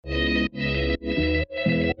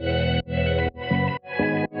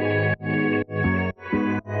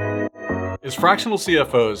As fractional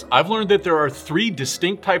CFOs, I've learned that there are three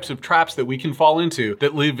distinct types of traps that we can fall into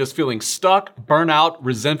that leave us feeling stuck, burnout,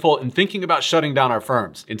 resentful, and thinking about shutting down our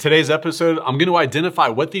firms. In today's episode, I'm going to identify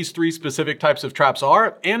what these three specific types of traps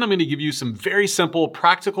are, and I'm going to give you some very simple,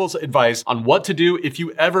 practical advice on what to do if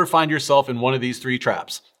you ever find yourself in one of these three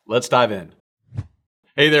traps. Let's dive in.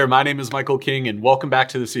 Hey there, my name is Michael King, and welcome back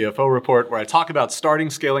to the CFO Report, where I talk about starting,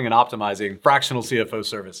 scaling, and optimizing fractional CFO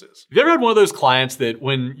services. Have you ever had one of those clients that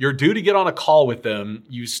when you're due to get on a call with them,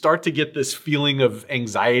 you start to get this feeling of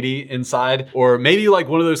anxiety inside? Or maybe like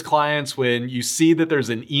one of those clients when you see that there's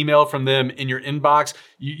an email from them in your inbox,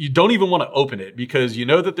 you don't even want to open it because you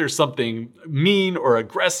know that there's something mean or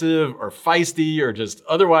aggressive or feisty or just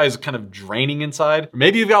otherwise kind of draining inside. Or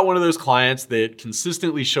maybe you've got one of those clients that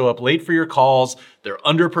consistently show up late for your calls, they're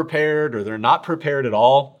underprepared or they're not prepared at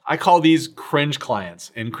all. I call these cringe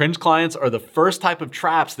clients, and cringe clients are the first type of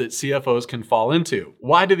traps that CFOs can fall into.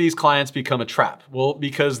 Why do these clients become a trap? Well,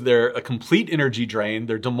 because they're a complete energy drain,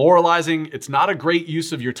 they're demoralizing, it's not a great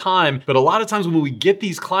use of your time, but a lot of times when we get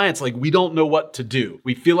these clients, we don't know what to do.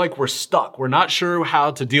 We feel like we're stuck, we're not sure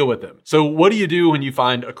how to deal with them. So what do you do when you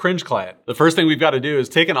find a cringe client? The first thing we've got to do is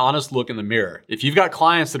take an honest look in the mirror. If you've got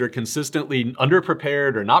clients that are consistently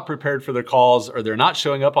underprepared or not prepared for their calls, or they're not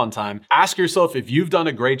showing up on time, ask yourself if you've done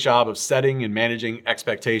a great job of setting and managing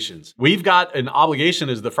expectations. We've got an obligation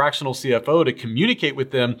as the fractional CFO to communicate with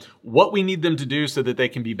them what we need them to do so that they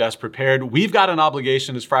can be best prepared. We've got an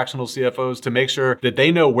obligation as fractional CFOs to make sure that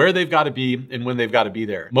they know where they've got to be and when they've got to be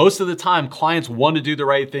there. Most of the time, clients want to do the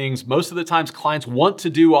right things. Most of the times, clients want to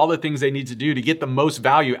do all the things they need to do to get the most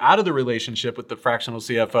value out of the relationship with the fractional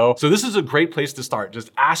CFO. So this is a great place to start. Just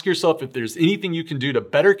ask yourself if there's anything you can do to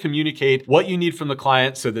better communicate what you need from the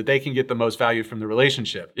client so that they can get the most value from the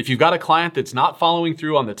relationship. If you've got a client that's not following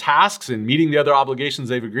through on the tasks and meeting the other obligations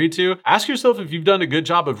they've agreed to, ask yourself if you've done a good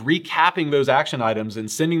job of recapping those action items and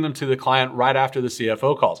sending them to the client right after the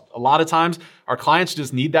CFO calls. A lot of times, our clients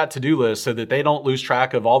just need that to-do list so that they don't lose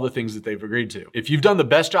track of all the things that they've agreed to. If you've done the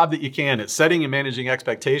best job that you can at setting and managing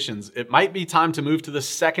expectations, it might be time to move to the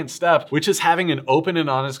second step, which is having an open and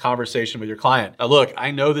honest conversation with your client. Now look,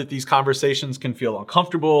 I know that these conversations can feel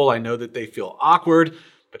uncomfortable. I know that they feel awkward,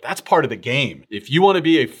 but that's part of the game. If you want to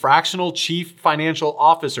be a fractional chief financial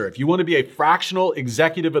officer, if you want to be a fractional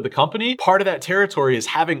executive of the company, part of that territory is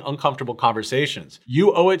having uncomfortable conversations.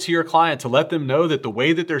 You owe it to your client to let them know that the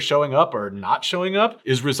way that they're showing up or not showing up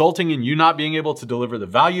is resulting in you not being able to deliver the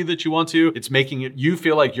value that you want to. It's making you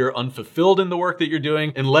feel like you're unfulfilled in the work that you're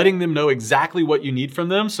doing and letting them know exactly what you need from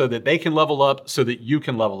them so that they can level up so that you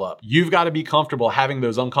can level up. You've got to be comfortable having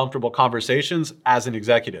those uncomfortable conversations as an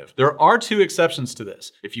executive. There are two exceptions to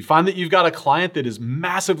this. If you find that you've got a client that is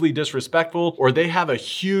massively disrespectful or they have a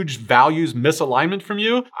huge values misalignment from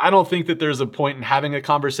you, I don't think that there's a point in having a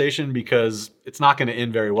conversation because it's not going to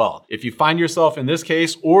end very well. If you find yourself in this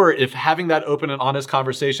case, or if having that open and honest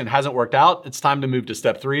conversation hasn't worked out, it's time to move to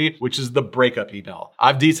step 3, which is the breakup email.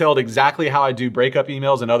 I've detailed exactly how I do breakup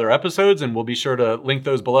emails in other episodes, and we'll be sure to link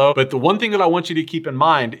those below. But the one thing that I want you to keep in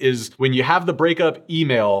mind is when you have the breakup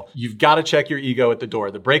email, you've got to check your ego at the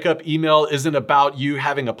door. The breakup email isn't about you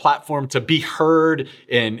having a platform to be heard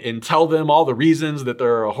and tell them all the reasons that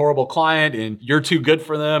they're a horrible client and you're too good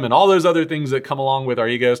for them and all those other things that come along with our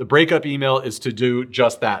egos. The breakup email is to do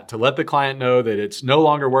just that, to let the client know that it's no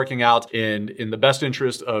longer working out and in the best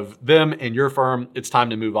interest of them and your firm, it's time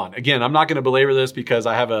to move on. Again, I'm not going to belabor this because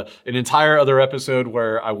I have an entire other episode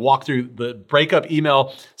where I walk through the breakup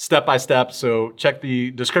email step by step. So check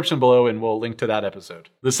the description below and we'll link to that episode.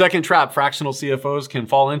 The second trap fractional CFOs can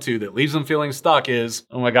fall into that leaves them feeling stuck is,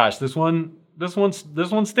 oh my gosh, this one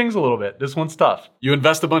stings a little bit. This one's tough. You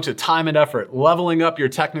invest a bunch of time and effort leveling up your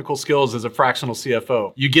technical skills as a fractional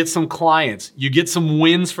CFO. You get some clients. You get some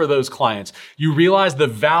wins for those clients. You realize the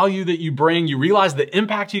value that you bring. You realize the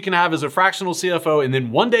impact you can have as a fractional CFO. And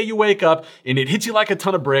then one day you wake up and it hits you like a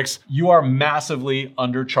ton of bricks. You are massively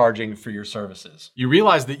undercharging for your services. You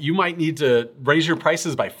realize that you might need to raise your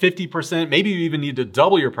prices by 50%. Maybe you even need to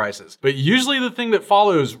double your prices. But usually the thing that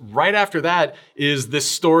follows right after that is this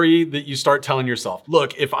story that you start telling yourself,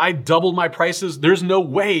 look, if I doubled my prices, there's no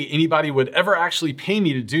way anybody would ever actually pay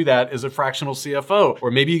me to do that as a fractional CFO.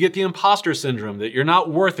 Or maybe you get the imposter syndrome that you're not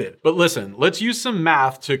worth it. But listen, let's use some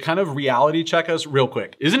math to kind of reality check us real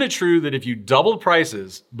quick. Isn't it true that if you doubled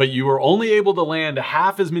prices, but you were only able to land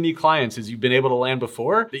half as many clients as you've been able to land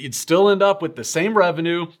before, that you'd still end up with the same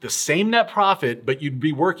revenue, the same net profit, but you'd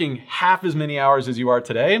be working half as many hours as you are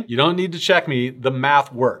today? You don't need to check me. The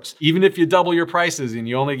math works. Even if you double your prices and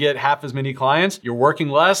you only get half as many many clients, you're working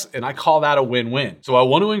less, and I call that a win-win. So I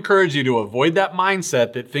want to encourage you to avoid that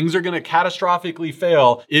mindset that things are going to catastrophically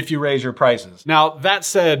fail if you raise your prices. Now, that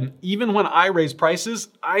said, even when I raise prices,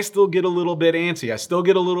 I still get a little bit antsy. I still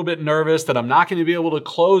get a little bit nervous that I'm not going to be able to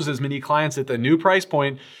close as many clients at the new price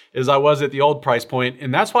point as I was at the old price point.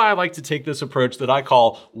 And that's why I like to take this approach that I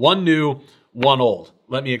call one new, one old.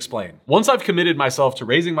 Let me explain. Once I've committed myself to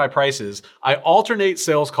raising my prices, I alternate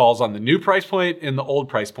sales calls on the new price point and the old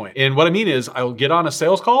price point. And what I mean is I'll get on a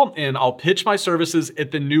sales call and I'll pitch my services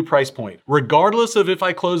at the new price point. Regardless of if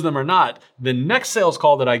I close them or not, the next sales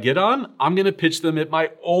call that I get on, I'm gonna pitch them at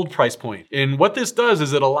my old price point. And what this does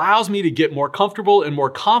is it allows me to get more comfortable and more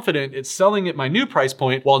confident at selling at my new price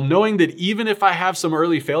point while knowing that even if I have some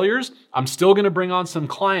early failures, I'm still gonna bring on some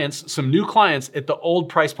new clients at the old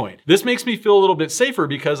price point. This makes me feel a little bit safer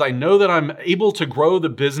because I know that I'm able to grow the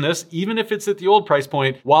business, even if it's at the old price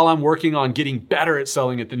point, while I'm working on getting better at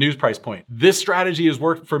selling at the new price point. This strategy has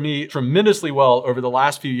worked for me tremendously well over the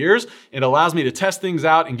last few years. It allows me to test things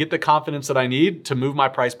out and get the confidence that I need to move my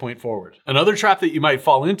price point forward. Another trap that you might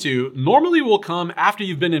fall into normally will come after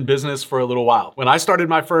you've been in business for a little while. When I started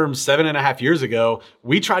my firm 7.5 years ago,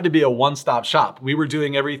 we tried to be a one-stop shop. We were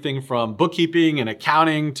doing everything from bookkeeping and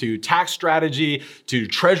accounting to tax strategy to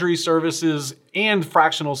treasury services and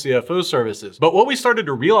fractional CFO services. But what we started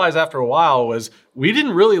to realize after a while was we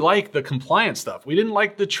didn't really like the compliance stuff. We didn't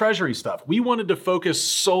like the treasury stuff. We wanted to focus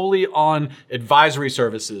solely on advisory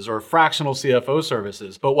services or fractional CFO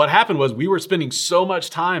services. But what happened was we were spending so much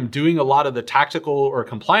time doing a lot of the tactical or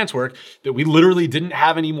compliance work that we literally didn't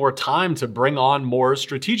have any more time to bring on more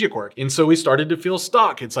strategic work. And so we started to feel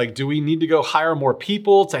stuck. It's like, do we need to go hire more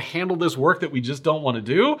people to handle this work that we just don't want to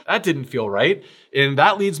do? That didn't feel right. And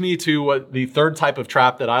that leads me to the third type of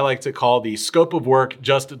trap that I like to call the scope of work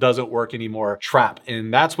just doesn't work anymore trap.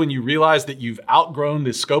 And that's when you realize that you've outgrown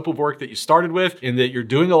the scope of work that you started with and that you're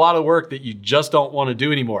doing a lot of work that you just don't want to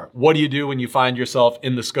do anymore. What do you do when you find yourself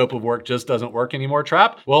in the scope of work just doesn't work anymore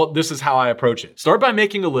trap? Well, this is how I approach it. Start by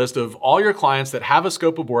making a list of all your clients that have a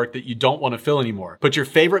scope of work that you don't want to fill anymore. Put your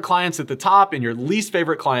favorite clients at the top and your least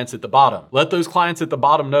favorite clients at the bottom. Let those clients at the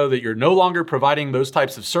bottom know that you're no longer providing those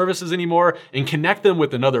types of services anymore and connect them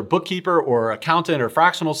with another bookkeeper or accountant or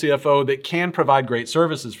fractional CFO that can provide great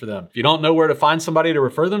services for them. If you don't know where to find somebody to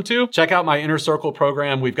refer them to, check out my Inner Circle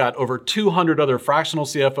program. We've got over 200 other fractional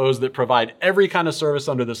CFOs that provide every kind of service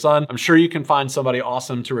under the sun. I'm sure you can find somebody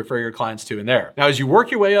awesome to refer your clients to in there. Now, as you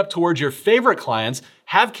work your way up towards your favorite clients,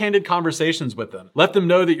 have candid conversations with them. Let them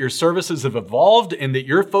know that your services have evolved and that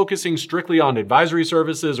you're focusing strictly on advisory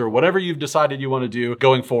services or whatever you've decided you want to do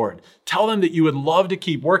going forward. Tell them that you would love to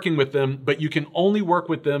keep working with them, but you can only work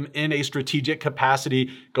with them in a strategic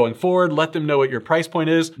capacity going forward. Let them know what your price point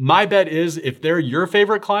is. My bet is if they're your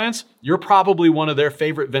favorite clients, you're probably one of their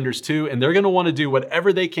favorite vendors too, and they're going to want to do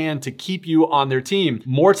whatever they can to keep you on their team.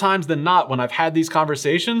 More times than not, when I've had these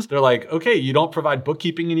conversations, they're like, okay, you don't provide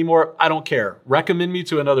bookkeeping anymore. I don't care. Recommend me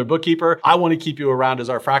to another bookkeeper. I want to keep you around as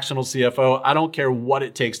our fractional CFO. I don't care what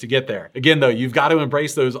it takes to get there. Again, though, you've got to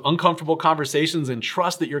embrace those uncomfortable conversations and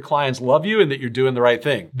trust that your clients love you and that you're doing the right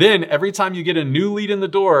thing. Then every time you get a new lead in the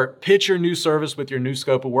door, pitch your new service with your new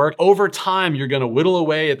scope of work. Over time, you're going to whittle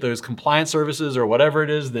away at those compliance services or whatever it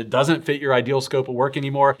is that doesn't fit your ideal scope of work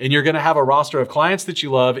anymore. And you're going to have a roster of clients that you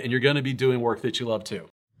love, and you're going to be doing work that you love too.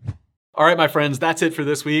 All right, my friends, that's it for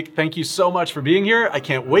this week. Thank you so much for being here. I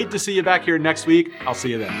can't wait to see you back here next week. I'll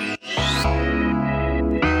see you then.